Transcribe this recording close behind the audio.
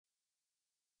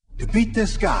To beat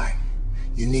this guy,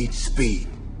 you need speed.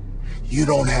 You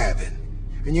don't have it.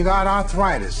 And you got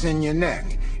arthritis in your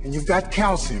neck, and you've got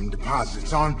calcium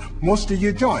deposits on most of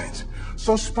your joints.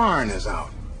 So sparring is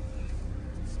out.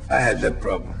 I had that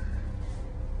problem.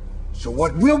 So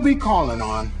what we'll be calling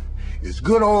on is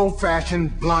good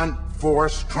old-fashioned blunt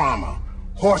force trauma,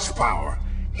 horsepower,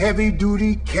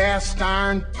 heavy-duty cast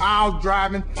iron,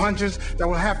 pile-driving punches that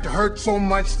will have to hurt so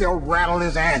much they'll rattle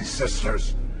his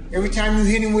ancestors. Every time you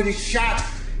hit him with his shot,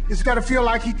 it's got to feel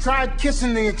like he tried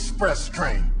kissing the express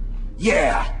train.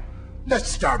 Yeah, let's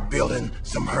start building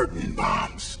some hurting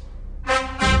bombs.